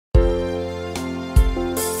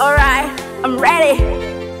Alright, I'm ready.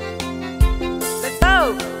 Let's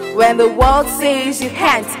go. When the world says you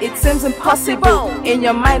can't, it seems impossible. In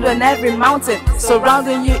your mind when every mountain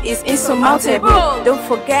surrounding you is insurmountable. Don't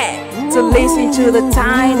forget to listen to the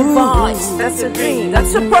tiny voice. That's a dream,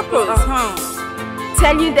 that's a purpose.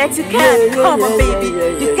 Tell you that you can. Come on baby,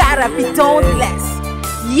 you gotta be dauntless.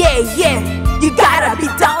 Yeah, you gotta be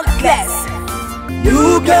dauntless.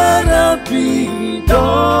 You gotta be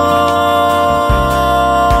dauntless.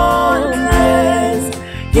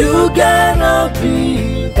 You gotta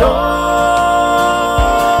be dauntless.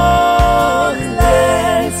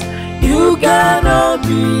 You gotta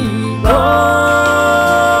be dauntless.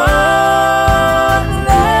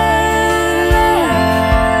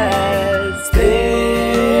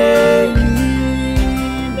 Stay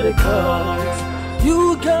in the course.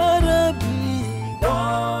 You gotta be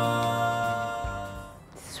dauntless.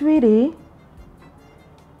 Sweetie,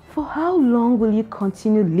 for how long will you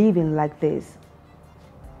continue living like this?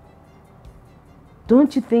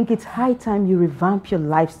 Don't you think it's high time you revamp your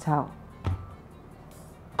lifestyle?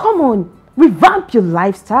 Come on, revamp your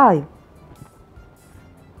lifestyle.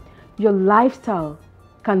 Your lifestyle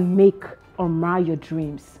can make or mar your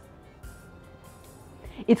dreams.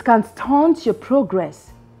 It can stunt your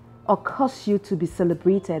progress or cause you to be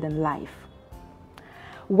celebrated in life.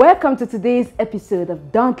 Welcome to today's episode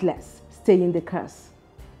of Dauntless-staying the course.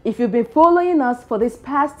 If you've been following us for these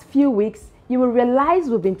past few weeks, you will realize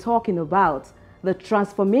we've been talking about the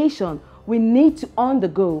transformation we need to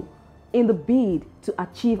undergo in the bid to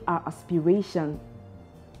achieve our aspiration.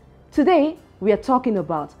 Today, we are talking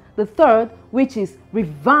about the third, which is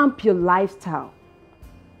revamp your lifestyle.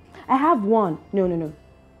 I have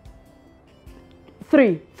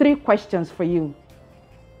three questions for you.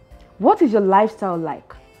 What is your lifestyle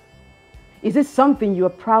like? Is it something you are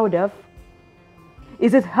proud of?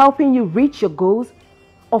 Is it helping you reach your goals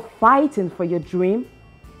or fighting for your dream?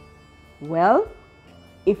 Well,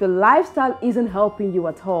 if your lifestyle isn't helping you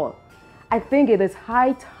at all, I think it is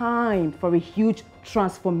high time for a huge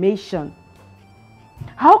transformation.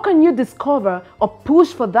 How can you discover or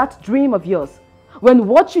push for that dream of yours when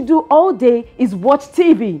what you do all day is watch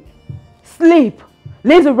TV, sleep,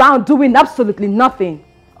 laze around doing absolutely nothing?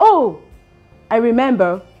 Oh, I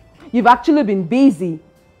remember you've actually been busy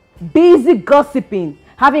gossiping,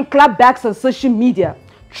 having clapbacks on social media,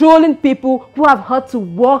 trolling people who have had to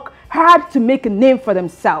work hard to make a name for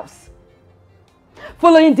themselves,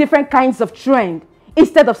 following different kinds of trend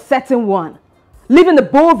instead of setting one, living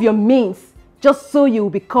above your means just so you will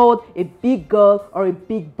be called a big girl or a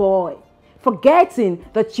big boy, forgetting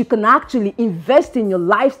that you can actually invest in your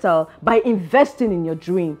lifestyle by investing in your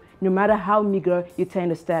dream, no matter how meager you tend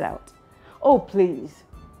to start out. Oh, please,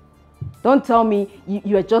 don't tell me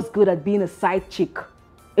you are just good at being a side chick,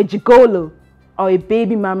 a gigolo, or a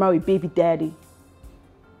baby mama or a baby daddy.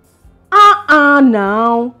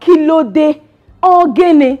 Now, kilo de,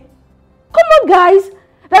 ogene. Come on, guys.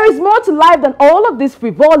 There is more to life than all of these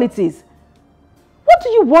frivolities. What do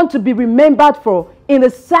you want to be remembered for in the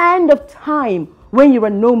sand of time when you are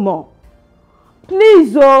no more?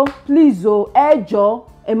 Please, ejo,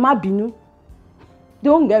 emabinu.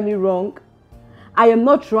 Don't get me wrong. I am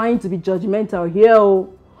not trying to be judgmental here,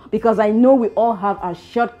 because I know we all have our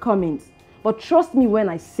shortcomings. But trust me when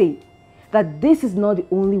I say that this is not the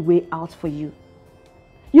only way out for you.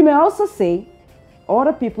 You may also say,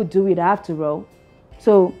 other people do it after all,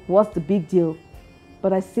 so what's the big deal?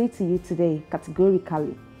 But I say to you today,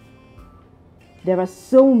 categorically, there are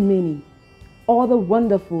so many other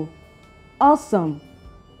wonderful, awesome,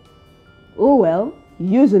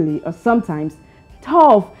 usually or sometimes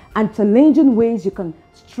tough and challenging ways you can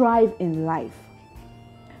strive in life.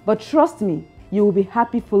 But trust me, you will be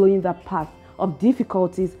happy following that path of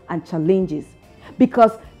difficulties and challenges,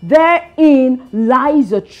 because therein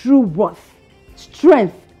lies your true worth,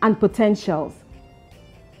 strength, and potentials.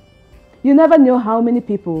 You never know how many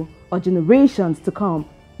people or generations to come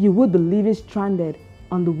you would be leaving stranded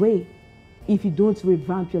on the way if you don't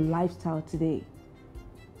revamp your lifestyle today.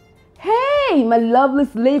 Hey, my lovely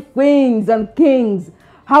slave queens and kings,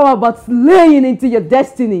 how about slaying into your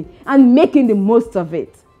destiny and making the most of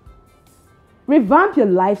it? Revamp your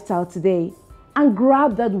lifestyle today and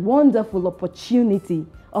grab that wonderful opportunity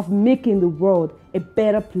of making the world a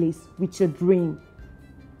better place with your dream.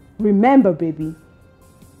 Remember, baby,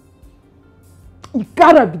 you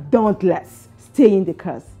gotta be dauntless, stay in the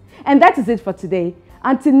course. And that is it for today.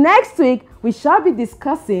 Until next week, we shall be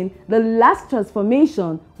discussing the last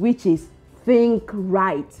transformation, which is think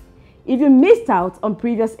right. If you missed out on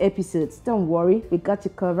previous episodes, don't worry, we got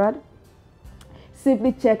you covered.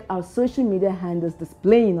 Simply check our social media handles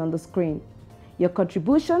displaying on the screen. Your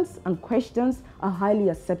contributions and questions are highly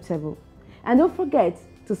acceptable. And don't forget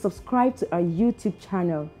to subscribe to our YouTube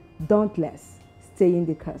channel, Dauntless, Staying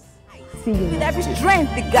the Course. See you With next every week.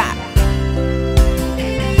 strength you got,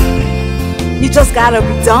 you just gotta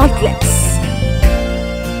be dauntless.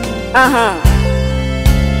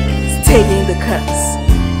 Staying the course.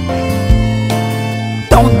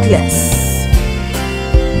 Dauntless.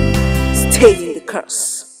 Staying the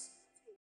course.